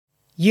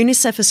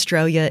UNICEF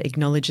Australia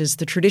acknowledges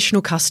the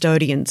traditional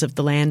custodians of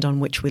the land on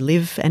which we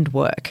live and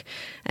work,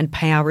 and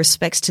pay our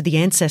respects to the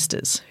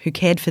ancestors who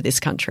cared for this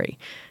country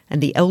and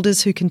the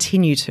elders who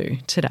continue to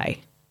today.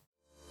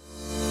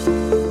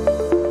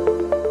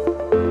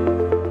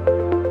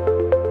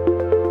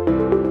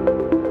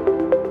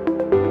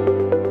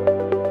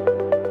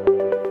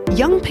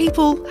 Young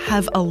people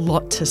have a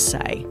lot to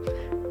say,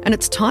 and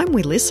it's time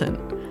we listen.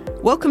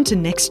 Welcome to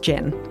Next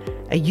Gen,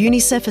 a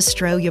UNICEF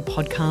Australia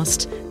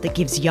podcast that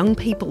gives young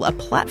people a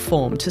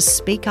platform to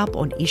speak up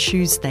on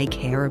issues they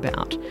care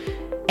about.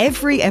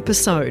 Every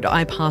episode,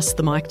 I pass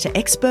the mic to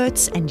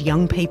experts and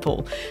young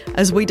people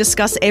as we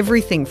discuss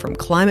everything from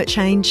climate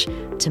change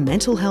to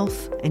mental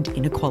health and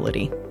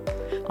inequality.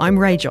 I'm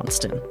Rae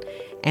Johnston,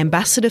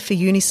 Ambassador for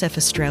UNICEF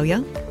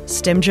Australia,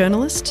 STEM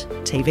journalist,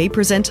 TV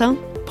presenter,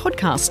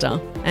 podcaster,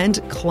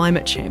 and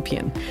climate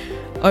champion.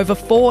 Over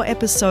 4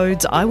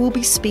 episodes, I will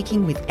be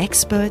speaking with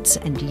experts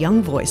and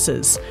young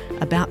voices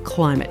about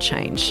climate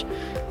change.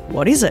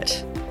 What is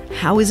it?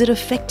 How is it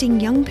affecting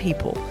young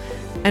people?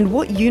 And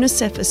what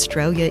UNICEF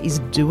Australia is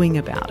doing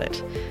about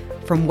it.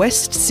 From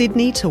West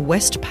Sydney to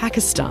West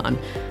Pakistan,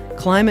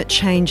 climate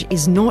change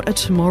is not a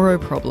tomorrow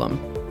problem.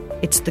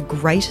 It's the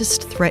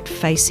greatest threat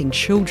facing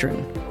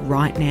children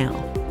right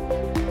now.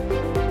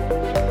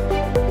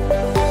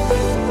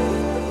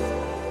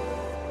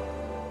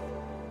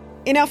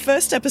 In our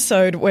first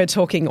episode, we're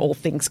talking all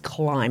things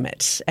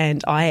climate,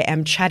 and I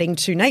am chatting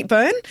to Nate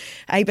Byrne,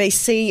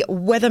 ABC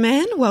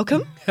weatherman.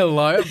 Welcome.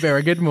 Hello.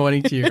 Very good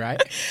morning to you, Rae.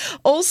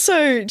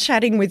 Also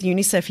chatting with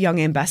UNICEF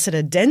Young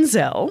Ambassador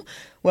Denzel.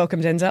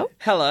 Welcome, Denzel.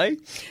 Hello.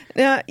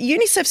 Now,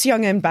 UNICEF's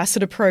Young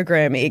Ambassador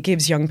program, it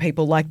gives young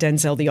people like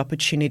Denzel the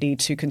opportunity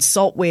to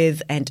consult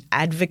with and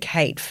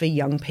advocate for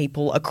young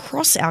people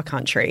across our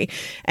country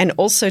and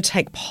also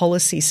take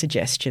policy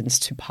suggestions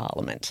to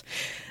Parliament.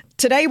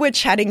 Today we're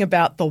chatting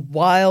about the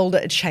wild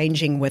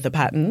changing weather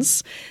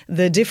patterns,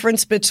 the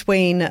difference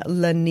between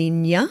La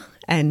Nina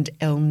and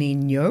El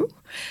Nino,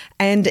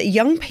 and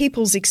young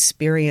people's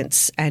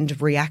experience and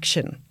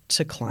reaction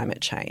to climate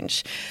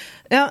change.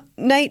 Now,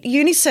 Nate,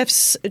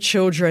 UNICEF's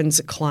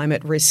Children's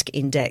Climate Risk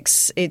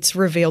Index, it's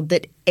revealed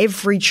that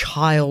every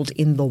child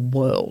in the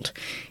world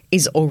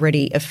is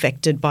already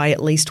affected by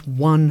at least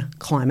one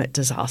climate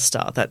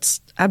disaster.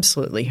 That's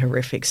absolutely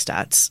horrific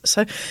stats.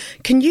 So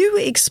can you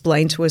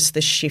explain to us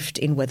the shift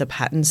in weather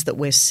patterns that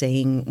we're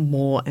seeing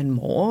more and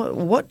more?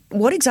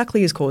 What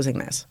exactly is causing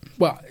this?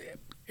 Well,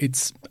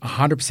 it's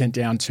 100%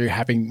 down to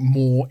having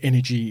more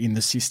energy in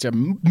the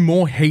system.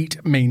 More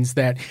heat means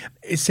that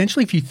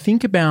essentially if you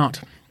think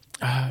about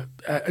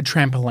a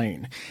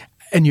trampoline,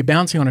 and you're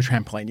bouncing on a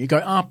trampoline, you go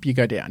up, you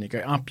go down, you go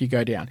up, you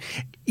go down.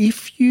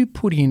 If you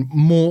put in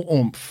more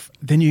oomph,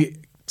 then you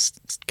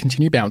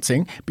continue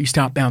bouncing, but you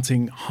start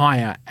bouncing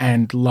higher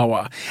and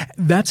lower.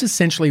 That's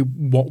essentially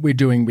what we're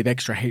doing with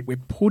extra heat. We're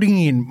putting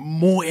in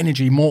more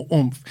energy, more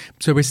oomph.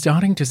 So we're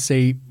starting to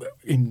see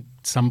in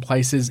some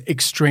places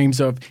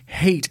extremes of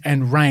heat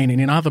and rain, and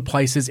in other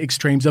places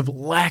extremes of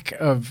lack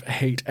of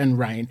heat and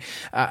rain.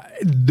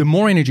 The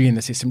more energy in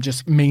the system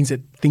just means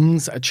that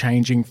things are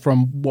changing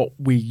from what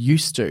we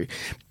used to.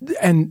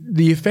 And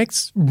the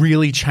effects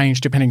really change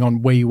depending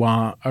on where you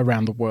are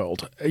around the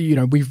world. You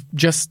know, we've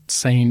just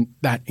seen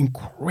that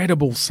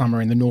incredible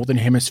summer in the Northern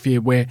Hemisphere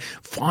where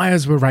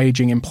fires were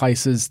raging in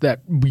places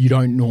that you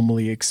don't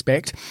normally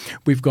expect.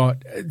 We've got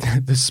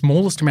the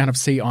smallest amount of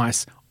sea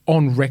ice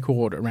on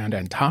record around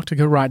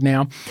Antarctica right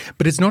now.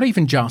 But it's not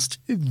even just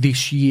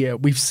this year.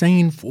 We've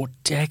seen for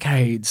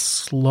decades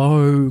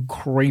slow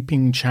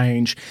creeping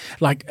change.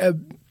 Like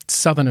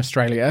southern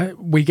Australia,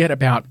 we get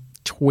about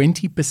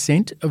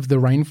 20% of the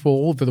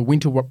rainfall, for the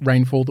winter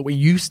rainfall that we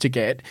used to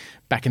get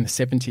back in the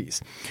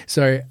 70s.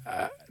 So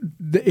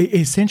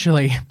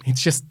essentially,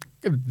 it's just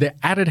the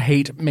added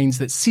heat means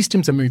that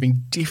systems are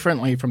moving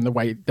differently from the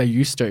way they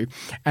used to,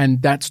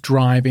 and that's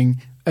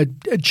driving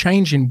a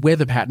change in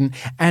weather pattern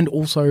and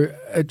also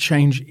a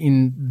change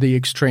in the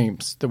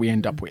extremes that we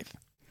end up with.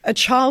 A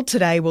child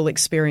today will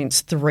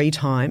experience 3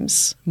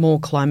 times more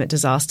climate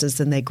disasters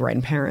than their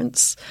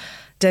grandparents.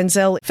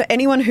 Denzel, for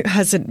anyone who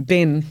hasn't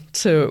been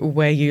to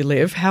where you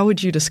live, how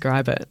would you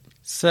describe it?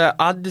 So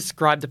I'd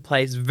describe the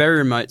place very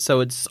remote, so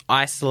it's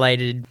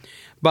isolated,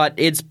 but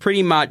it's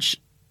pretty much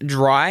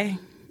dry,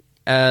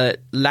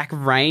 lack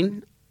of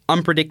rain,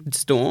 unpredicted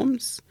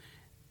storms,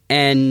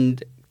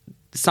 and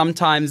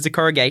sometimes the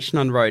corrugation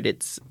on road,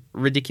 it's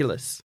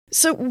ridiculous.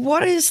 So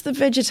what is the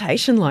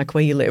vegetation like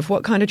where you live?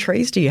 What kind of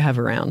trees do you have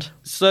around?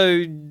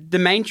 So the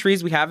main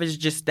trees we have is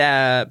just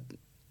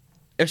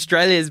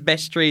Australia's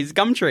best trees,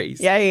 gum trees.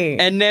 Yay.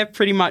 And they're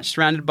pretty much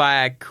surrounded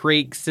by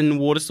creeks and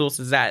water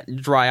sources that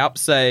dry up,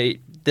 so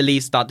the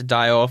leaves start to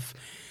die off.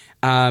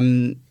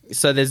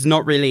 So there's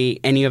not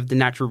really any of the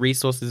natural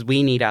resources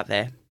we need out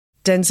there.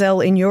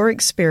 Denzel, in your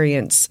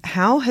experience,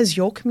 how has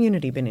your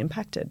community been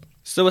impacted?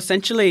 So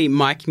essentially,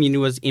 my community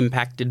was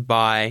impacted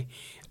by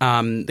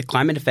the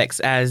climate effects.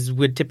 As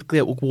we're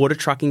typically water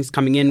truckings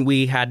coming in,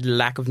 we had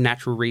lack of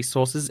natural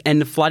resources and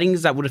the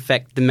floodings that would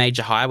affect the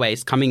major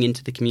highways coming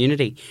into the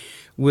community.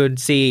 we would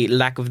see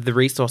lack of the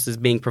resources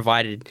being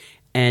provided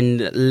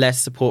and less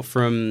support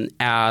from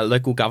our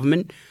local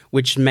government,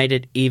 which made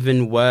it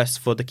even worse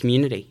for the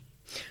community.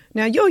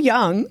 Now, you're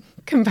young,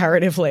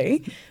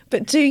 comparatively,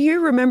 but do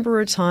you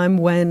remember a time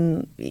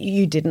when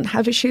you didn't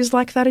have issues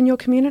like that in your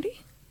community?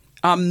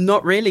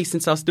 Not really,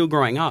 since I was still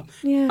growing up.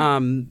 Yeah.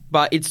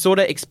 But it sort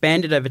of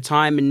expanded over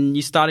time, and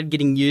you started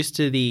getting used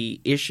to the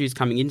issues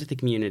coming into the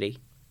community.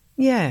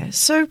 Yeah.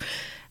 So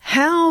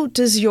how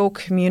does your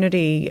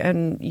community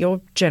and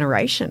your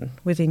generation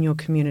within your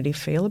community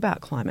feel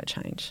about climate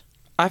change?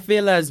 I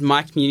feel as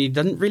my community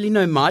doesn't really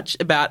know much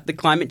about the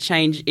climate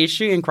change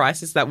issue and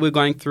crisis that we're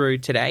going through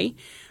today,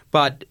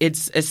 but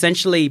it's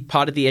essentially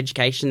part of the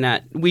education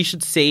that we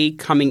should see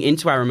coming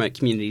into our remote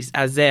communities,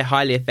 as they're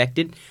highly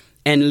affected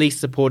and least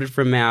supported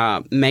from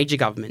our major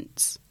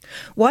governments.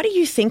 Why do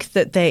you think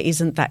that there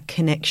isn't that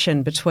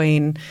connection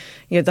between,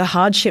 the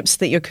hardships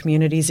that your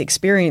community is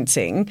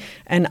experiencing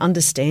and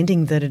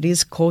understanding that it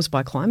is caused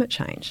by climate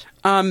change?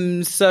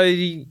 So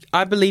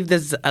I believe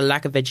there's a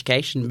lack of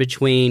education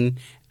between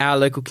our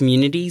local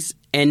communities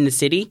and the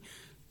city.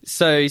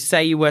 So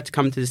say you were to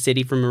come to the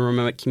city from a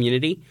remote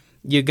community,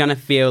 you're going to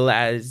feel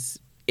as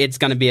it's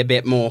going to be a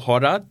bit more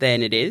hotter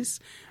than it is.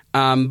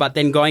 But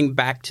then going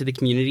back to the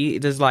community,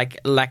 there's like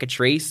a lack of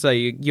trees, so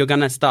you're going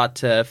to start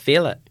to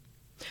feel it.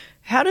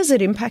 How does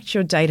it impact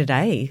your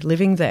day-to-day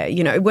living there?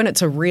 When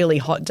it's a really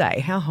hot day,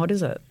 how hot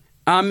is it?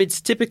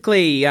 It's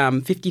typically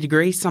 50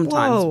 degrees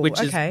sometimes, Whoa, which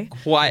okay.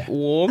 is quite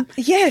warm.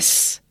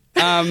 Yes.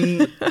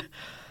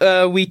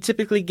 We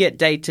typically get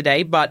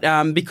day-to-day,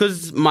 but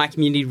because my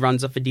community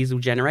runs off a diesel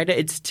generator,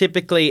 it's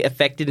typically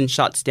affected and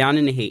shuts down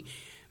in the heat.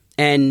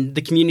 And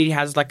the community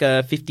has like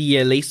a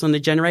 50-year lease on the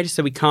generator,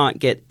 so we can't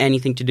get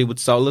anything to do with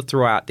solar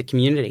throughout the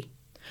community.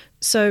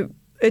 So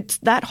it's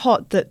that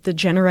hot that the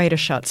generator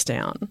shuts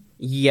down?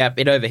 Yep,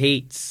 it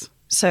overheats.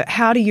 So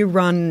how do you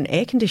run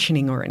air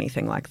conditioning or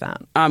anything like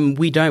that?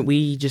 We don't.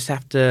 We just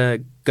have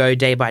to go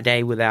day by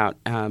day without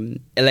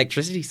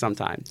electricity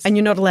sometimes. And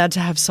you're not allowed to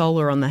have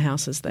solar on the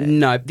houses there?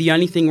 No, the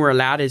only thing we're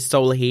allowed is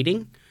solar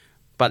heating,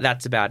 but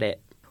that's about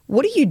it.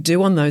 What do you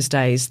do on those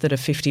days that are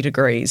 50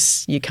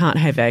 degrees? You can't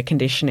have air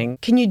conditioning.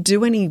 Can you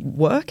do any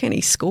work,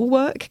 any school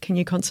work? Can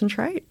you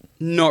concentrate?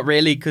 Not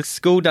really, because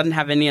school doesn't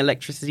have any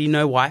electricity,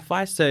 no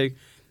Wi-Fi, so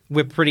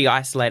we're pretty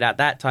isolated at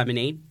that time of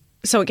need.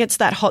 So it gets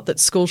that hot that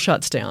school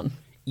shuts down?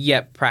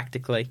 Yep,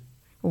 practically.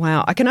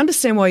 Wow. I can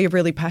understand why you're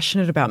really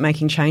passionate about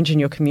making change in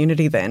your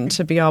community then,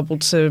 to be able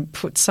to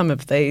put some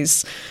of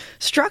these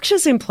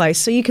structures in place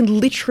so you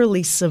can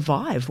literally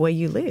survive where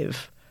you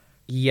live.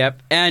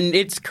 Yep, and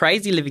it's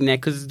crazy living there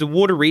because the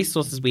water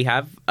resources we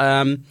have,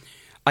 I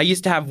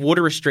used to have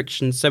water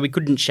restrictions, so we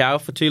couldn't shower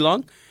for too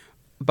long.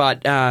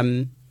 But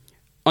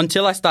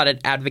until I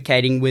started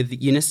advocating with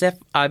UNICEF,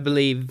 I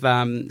believe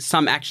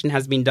some action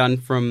has been done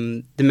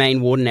from the main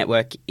water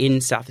network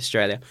in South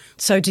Australia.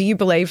 So do you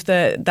believe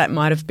that that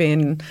might have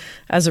been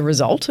as a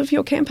result of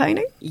your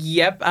campaigning?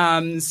 Yep.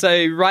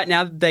 So right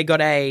now they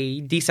got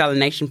a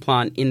desalination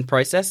plant in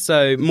process,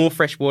 so more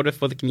fresh water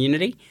for the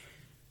community.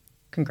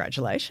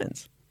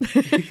 Congratulations.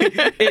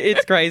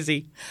 It's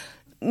crazy.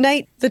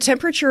 Nate, the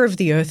temperature of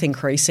the Earth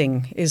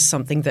increasing is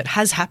something that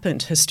has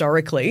happened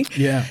historically.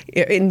 Yeah.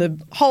 In the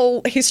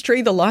whole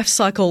history, the life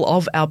cycle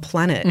of our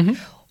planet. Mm-hmm.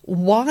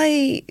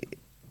 Why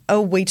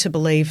are we to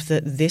believe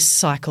that this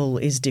cycle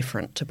is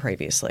different to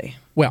previously?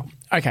 Well,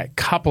 okay,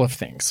 couple of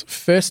things.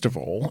 First of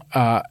all,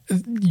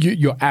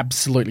 you're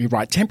absolutely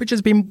right.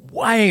 Temperature's been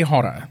way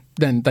hotter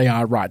than they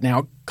are right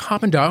now.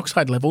 Carbon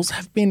dioxide levels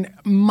have been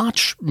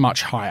much,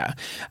 much higher.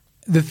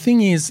 The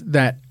thing is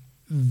that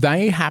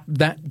they have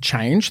that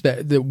change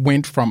that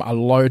went from a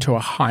low to a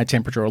high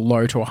temperature, a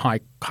low to a high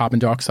carbon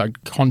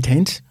dioxide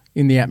content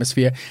in the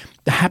atmosphere,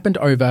 that happened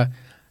over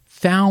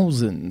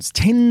thousands,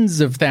 tens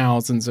of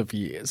thousands of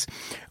years.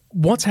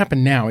 What's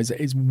happened now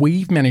is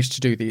we've managed to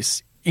do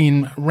this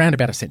in around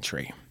about a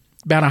century,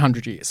 about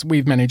 100 years.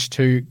 We've managed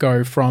to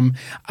go from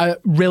a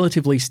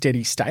relatively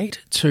steady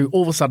state to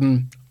all of a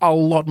sudden a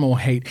lot more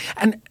heat.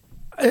 And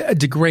a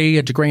degree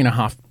and a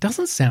half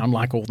doesn't sound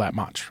like all that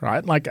much,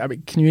 right? Like, I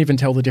mean, can you even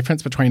tell the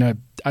difference between a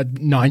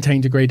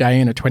 19-degree day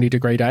and a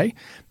 20-degree day?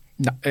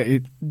 No,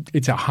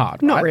 it's a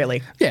hard, Not right?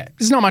 really. Yeah,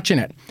 there's not much in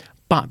it.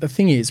 But the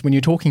thing is, when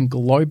you're talking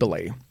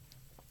globally,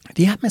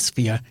 the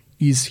atmosphere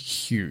is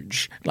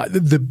huge. Like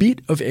the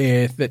bit of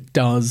air that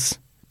does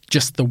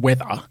just the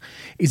weather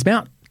is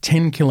about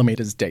 10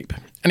 kilometres deep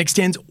and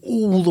extends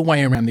all the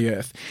way around the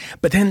Earth.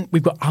 But then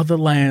we've got other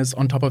layers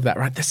on top of that,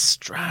 right? The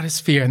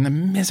stratosphere and the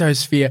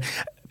mesosphere.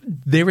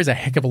 There is a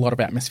heck of a lot of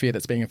atmosphere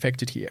that's being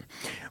affected here.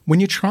 When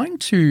you're trying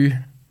to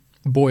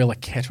boil a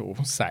kettle,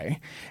 say,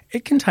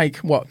 it can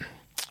take,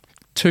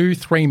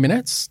 2-3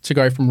 minutes to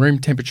go from room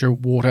temperature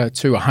water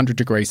to 100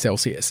 degrees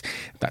Celsius.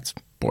 That's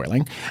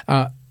boiling.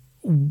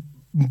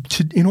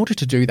 In order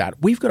to do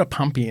that, we've got to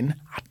pump in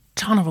a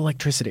ton of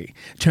electricity,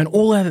 turn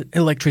all that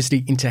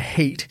electricity into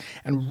heat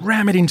and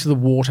ram it into the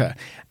water.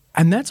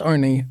 And that's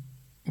only,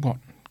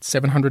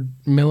 700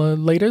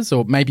 millilitres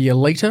or maybe a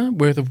litre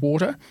worth of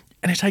water.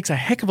 And it takes a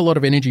heck of a lot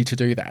of energy to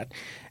do that.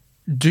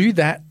 do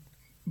that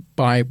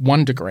by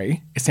 1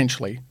 degree,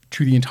 essentially,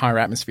 to the entire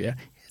atmosphere,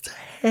 it's a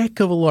heck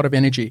of a lot of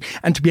energy.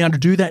 And to be able to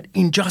do that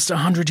in just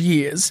 100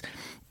 years,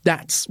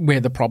 that's where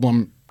the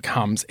problem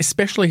comes,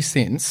 especially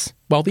since,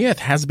 while the Earth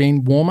has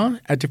been warmer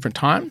at different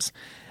times,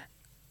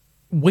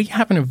 we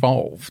haven't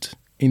evolved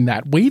in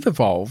that. We've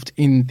evolved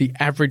in the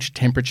average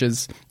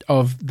temperatures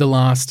of the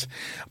last,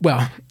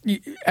 well,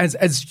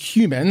 as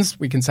humans,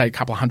 we can say a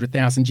couple of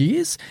 100,000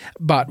 years,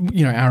 but,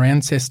 you know, our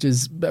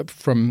ancestors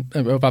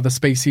of other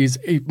species,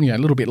 you know, a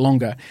little bit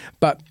longer.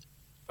 But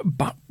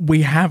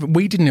we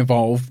didn't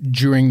evolve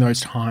during those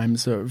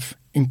times of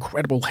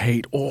incredible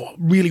heat or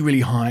really,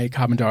 really high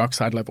carbon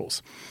dioxide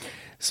levels.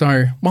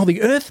 So while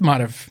the Earth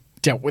might have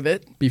dealt with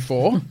it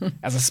before,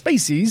 as a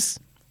species,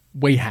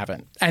 we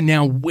haven't. And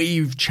now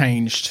we've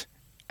changed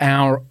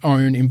our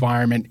own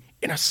environment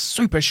in a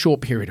super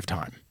short period of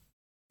time.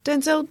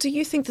 Denzel, do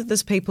you think that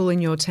there's people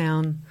in your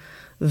town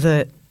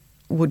that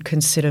would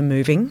consider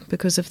moving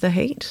because of the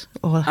heat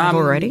or have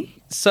already?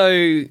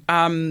 So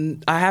I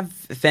have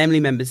family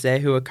members there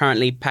who are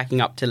currently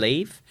packing up to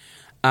leave.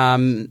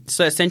 So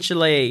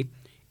essentially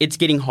it's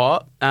getting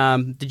hot.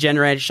 The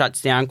generator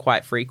shuts down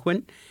quite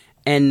frequent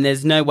and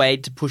there's no way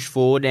to push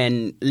forward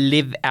and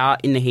live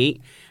out in the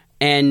heat.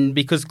 And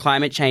because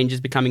climate change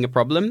is becoming a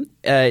problem,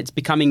 it's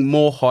becoming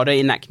more hotter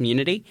in that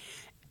community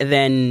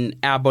than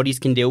our bodies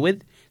can deal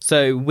with.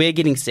 So we're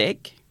getting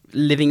sick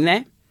living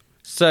there.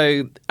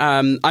 So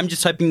I'm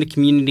just hoping the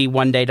community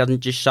one day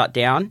doesn't just shut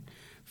down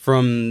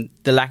from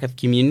the lack of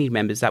community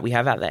members that we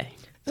have out there.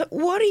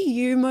 What are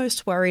you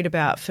most worried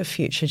about for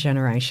future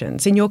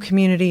generations in your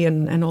community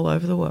and all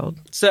over the world?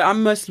 So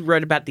I'm mostly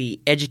worried about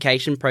the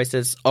education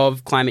process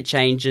of climate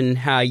change and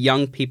how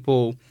young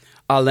people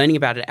are learning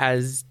about it,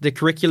 as the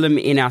curriculum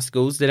in our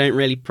schools, they don't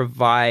really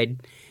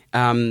provide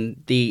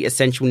the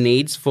essential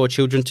needs for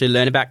children to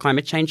learn about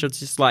climate change. It's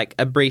just like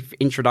a brief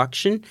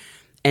introduction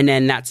and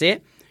then that's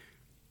it.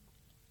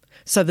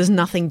 So there's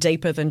nothing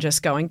deeper than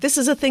just going, this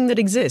is a thing that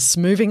exists,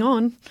 moving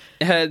on.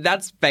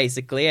 That's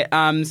basically it.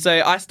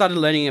 So I started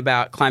learning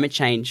about climate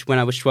change when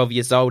I was 12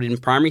 years old in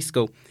primary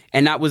school,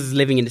 and that was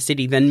living in the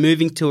city. Then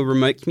moving to a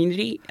remote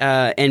community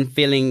and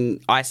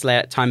feeling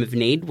isolated at time of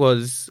need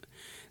was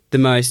the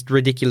most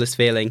ridiculous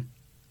feeling.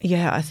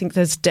 Yeah, I think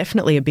there's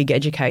definitely a big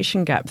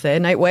education gap there.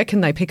 Nate, where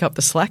can they pick up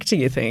the slack, do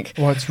you think?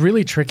 Well, it's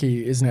really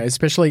tricky, isn't it?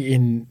 Especially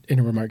in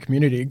a remote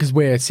community, because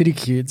where city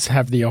kids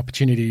have the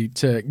opportunity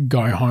to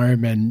go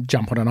home and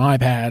jump on an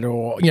iPad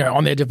or, you know,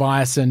 on their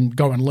device and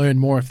go and learn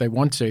more if they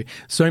want to.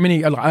 So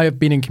many, I've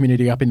been in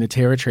community up in the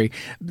Territory.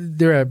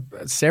 There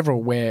are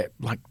several where,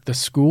 like, the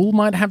school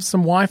might have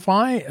some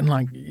Wi-Fi and,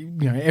 like,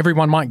 you know,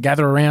 everyone might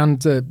gather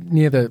around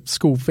near the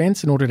school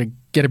fence in order to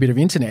get a bit of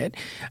internet.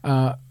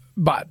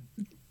 But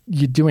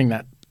you're doing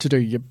that to do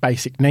your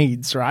basic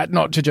needs, right?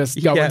 Not to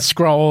just go and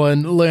scroll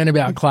and learn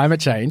about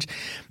climate change.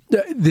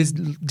 There's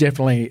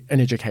definitely an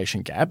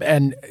education gap.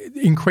 And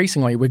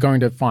increasingly, we're going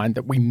to find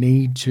that we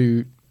need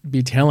to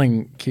be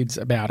telling kids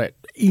about it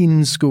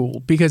in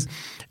school, because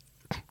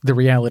the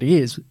reality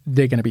is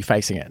they're going to be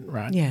facing it,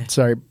 right? Yeah.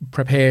 So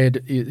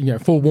prepared, you know,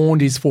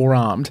 forewarned is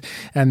forearmed.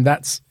 And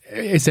that's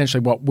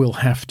essentially what we'll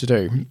have to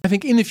do. I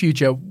think in the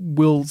future,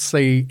 we'll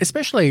see,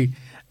 especially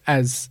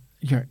as,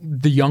 you know,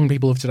 the young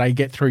people of today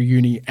get through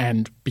uni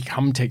and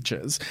become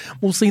teachers,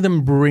 we'll see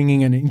them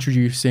bringing and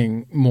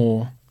introducing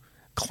more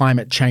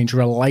climate change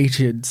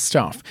related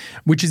stuff,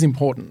 which is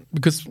important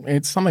because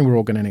it's something we're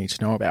all going to need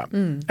to know about.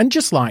 And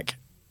just like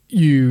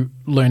you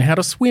learn how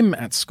to swim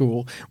at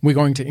school, we're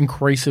going to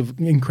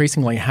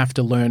increasingly have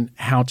to learn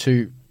how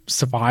to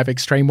survive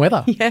extreme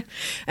weather. Yeah.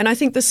 And I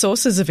think the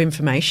sources of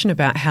information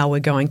about how we're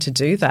going to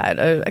do that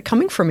are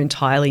coming from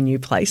entirely new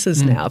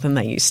places now than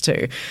they used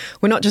to.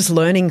 We're not just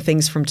learning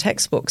things from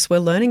textbooks, we're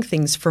learning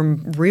things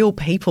from real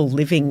people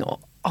living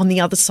on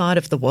the other side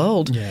of the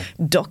world,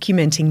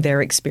 documenting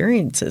their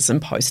experiences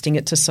and posting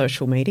it to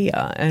social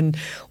media. And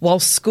while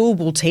school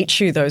will teach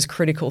you those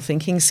critical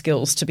thinking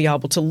skills to be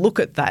able to look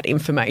at that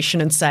information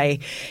and say,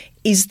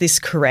 is this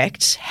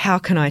correct? How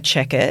can I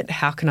check it?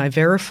 How can I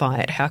verify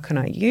it? How can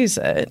I use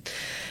it?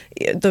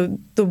 The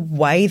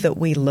way that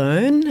we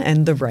learn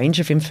and the range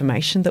of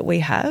information that we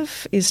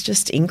have is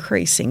just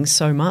increasing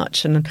so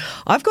much. And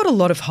I've got a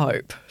lot of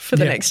hope for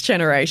the next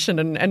generation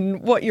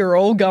and what you're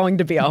all going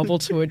to be able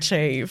to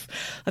achieve.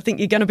 I think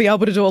you're going to be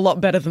able to do a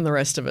lot better than the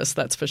rest of us,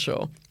 that's for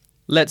sure.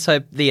 Let's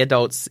hope the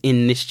adults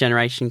in this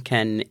generation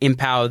can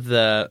empower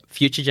the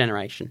future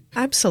generation.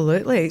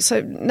 Absolutely.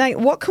 So, Nate,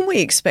 what can we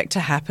expect to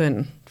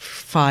happen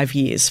 5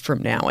 years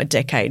from now, a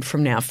decade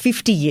from now,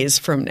 50 years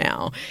from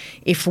now,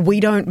 if we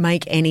don't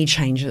make any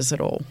changes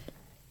at all?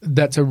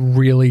 That's a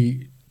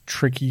really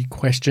tricky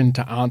question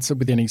to answer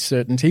with any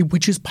certainty,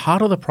 which is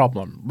part of the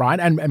problem, right?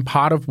 And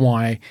part of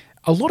why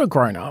a lot of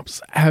grown-ups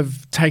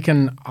have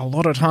taken a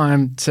lot of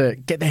time to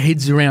get their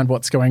heads around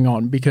what's going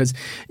on, because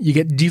you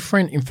get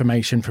different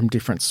information from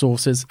different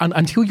sources.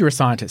 Until you're a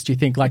scientist, you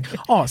think like,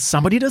 oh,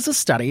 somebody does a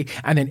study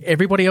and then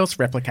everybody else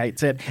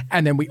replicates it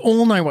and then we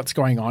all know what's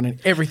going on and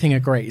everything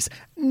agrees.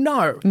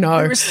 No.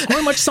 There is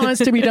so much science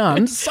to be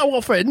done. So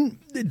often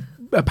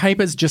a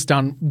paper's just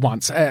done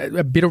once.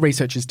 A bit of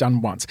research is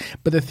done once.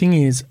 But the thing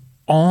is,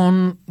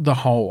 on the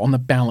whole, on the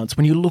balance,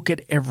 when you look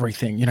at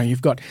everything,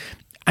 you've got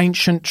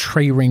ancient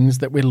tree rings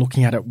that we're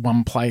looking at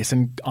one place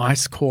and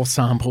ice core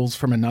samples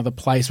from another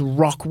place,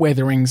 rock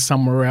weathering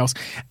somewhere else.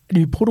 And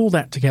you put all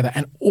that together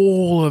and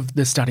all of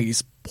the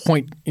studies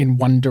point in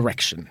one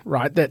direction,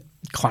 right? That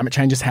climate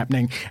change is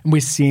happening and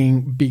we're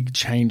seeing big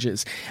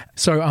changes.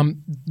 So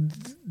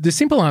the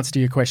simple answer to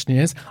your question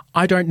is,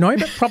 I don't know,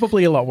 but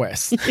probably a lot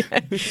worse.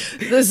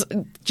 There's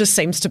just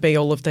seems to be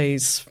all of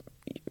these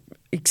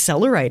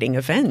accelerating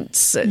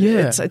events.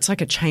 It's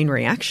like a chain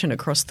reaction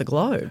across the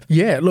globe.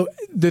 Yeah, look,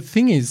 the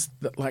thing is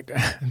that,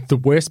 the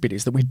worst bit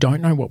is that we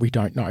don't know what we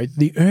don't know.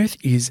 The Earth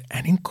is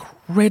an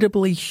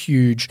incredibly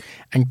huge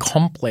and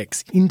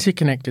complex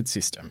interconnected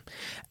system.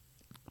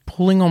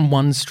 Pulling on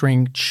one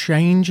string,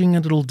 changing a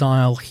little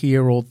dial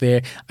here or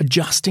there,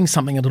 adjusting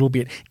something a little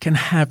bit can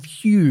have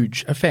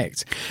huge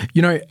effects.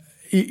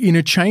 In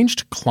a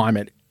changed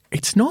climate,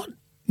 it's not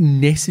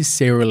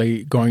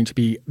necessarily going to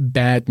be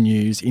bad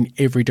news in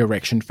every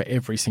direction for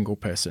every single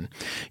person.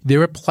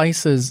 There are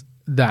places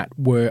that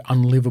were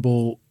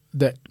unlivable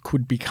that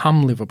could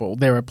become livable.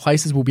 There are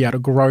places we'll be able to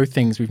grow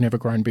things we've never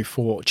grown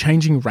before.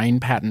 Changing rain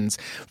patterns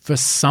for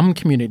some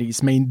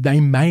communities mean they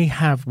may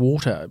have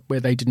water where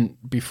they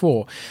didn't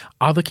before.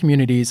 Other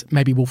communities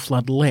maybe will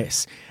flood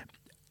less.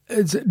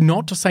 It's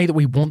not to say that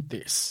we want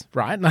this,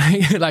 right?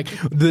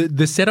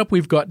 The setup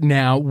we've got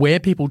now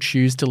where people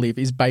choose to live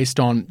is based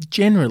on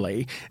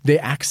generally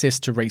their access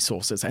to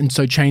resources. And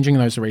so changing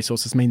those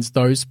resources means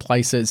those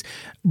places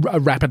are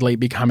rapidly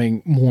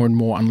becoming more and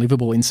more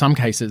unlivable, in some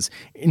cases,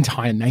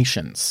 entire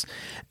nations.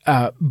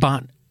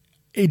 But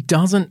it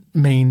doesn't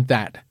mean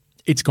that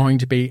it's going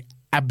to be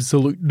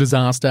absolute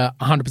disaster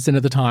 100%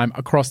 of the time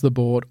across the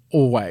board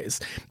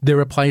always. There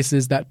are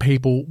places that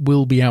people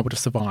will be able to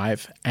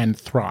survive and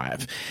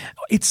thrive.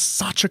 It's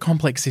such a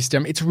complex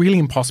system. It's really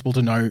impossible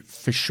to know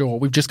for sure.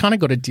 We've just kind of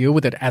got to deal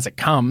with it as it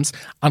comes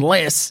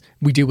unless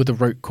we deal with the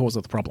root cause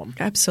of the problem.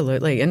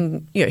 Absolutely.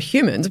 And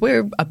humans,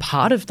 we're a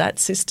part of that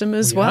system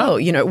as well.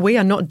 We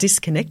are not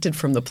disconnected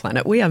from the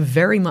planet. We are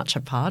very much a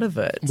part of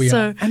it. We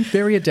are. And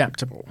very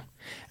adaptable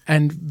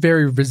and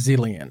very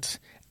resilient.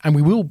 And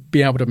we will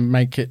be able to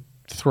make it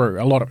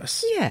through, a lot of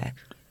us. Yeah.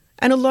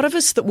 And a lot of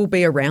us that will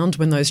be around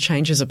when those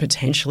changes are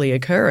potentially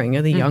occurring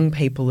are the young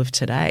people of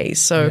today.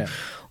 So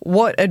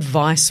what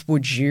advice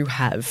would you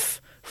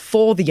have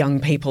for the young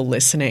people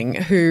listening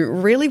who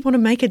really want to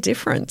make a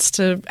difference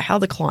to how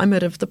the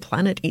climate of the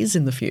planet is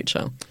in the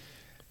future?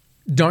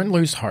 Don't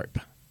lose hope,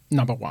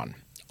 number one.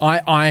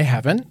 I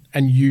haven't,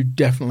 and you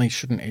definitely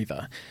shouldn't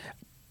either.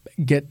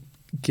 Get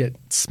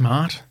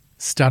smart,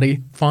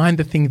 study, find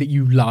the thing that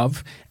you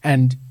love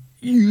and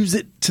use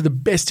it to the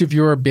best of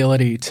your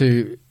ability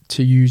to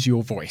use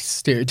your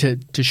voice,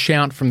 to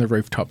shout from the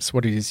rooftops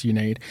what it is you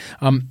need.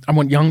 I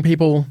want young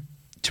people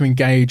to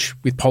engage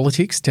with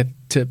politics, to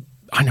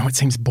I know it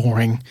seems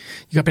boring.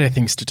 You got better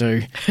things to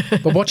do,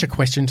 but watch a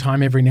Question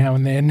Time every now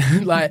and then.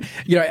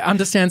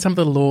 Understand some of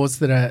the laws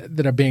that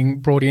are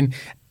being brought in,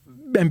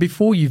 and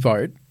before you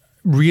vote,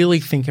 really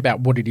think about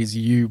what it is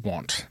you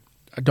want.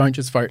 Don't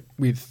just vote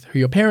with who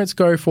your parents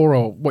go for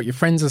or what your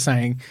friends are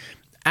saying.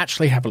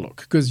 Actually have a look,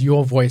 because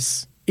your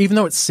voice, even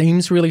though it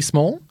seems really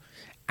small,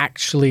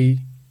 actually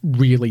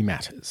really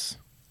matters.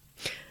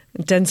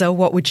 Denzel,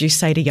 what would you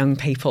say to young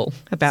people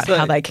about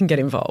how they can get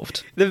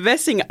involved? The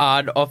best thing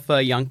I'd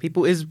offer young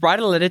people is write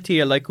a letter to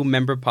your local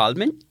member of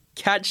parliament,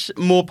 catch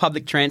more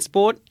public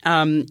transport,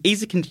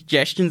 ease the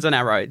congestions on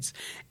our roads,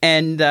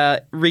 and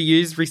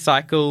reuse,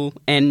 recycle,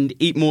 and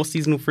eat more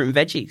seasonal fruit and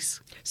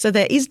veggies. So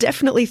there is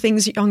definitely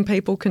things young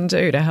people can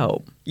do to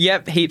help.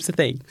 Yep, heaps of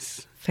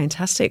things.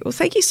 Fantastic. Well,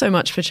 thank you so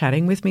much for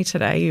chatting with me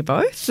today, you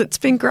both. It's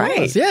been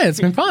great. Yeah,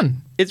 it's been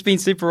fun. It's been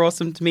super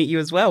awesome to meet you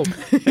as well.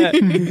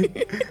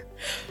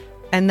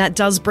 And that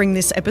does bring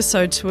this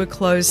episode to a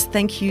close.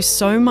 Thank you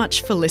so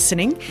much for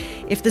listening.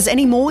 If there's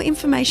any more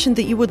information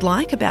that you would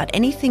like about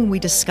anything we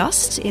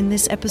discussed in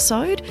this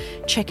episode,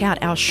 check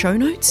out our show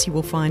notes. You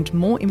will find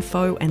more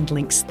info and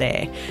links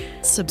there.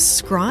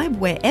 Subscribe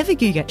wherever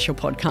you get your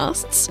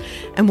podcasts.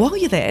 And while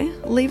you're there,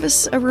 leave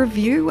us a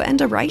review and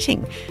a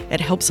rating.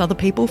 It helps other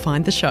people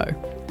find the show.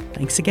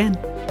 Thanks again.